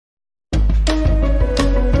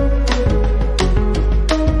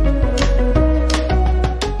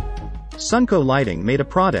Sunco Lighting made a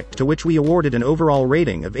product to which we awarded an overall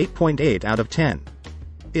rating of 8.8 out of 10.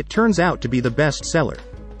 It turns out to be the best seller.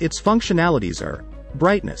 Its functionalities are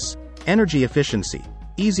brightness, energy efficiency,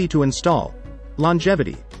 easy to install,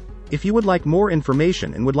 longevity. If you would like more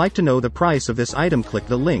information and would like to know the price of this item, click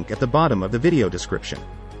the link at the bottom of the video description.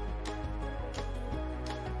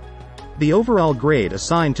 The overall grade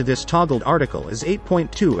assigned to this toggled article is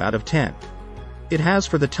 8.2 out of 10. It has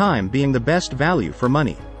for the time being the best value for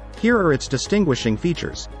money. Here are its distinguishing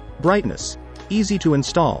features. Brightness, easy to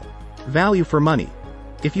install, value for money.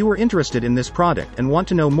 If you are interested in this product and want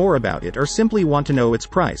to know more about it or simply want to know its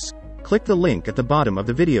price, click the link at the bottom of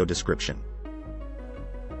the video description.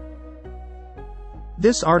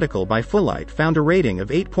 This article by Fulight found a rating of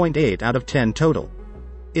 8.8 out of 10 total.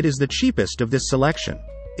 It is the cheapest of this selection.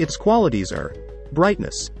 Its qualities are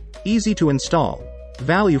brightness, easy to install,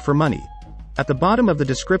 value for money. At the bottom of the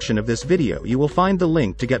description of this video you will find the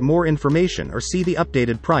link to get more information or see the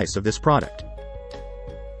updated price of this product.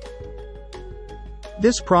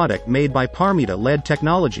 This product made by Parmida LED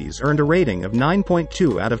Technologies earned a rating of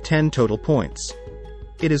 9.2 out of 10 total points.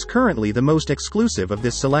 It is currently the most exclusive of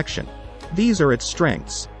this selection. These are its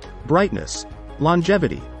strengths: brightness,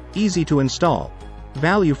 longevity, easy to install,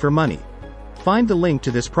 value for money. Find the link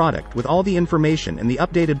to this product with all the information and the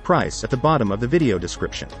updated price at the bottom of the video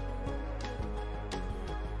description.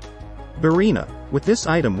 Barrina, with this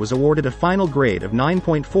item, was awarded a final grade of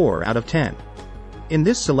 9.4 out of 10. In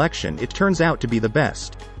this selection it turns out to be the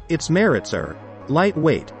best. Its merits are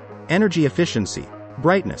lightweight, energy efficiency,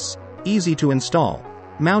 brightness, easy to install,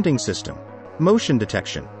 mounting system, motion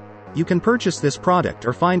detection. You can purchase this product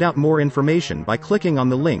or find out more information by clicking on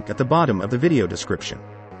the link at the bottom of the video description.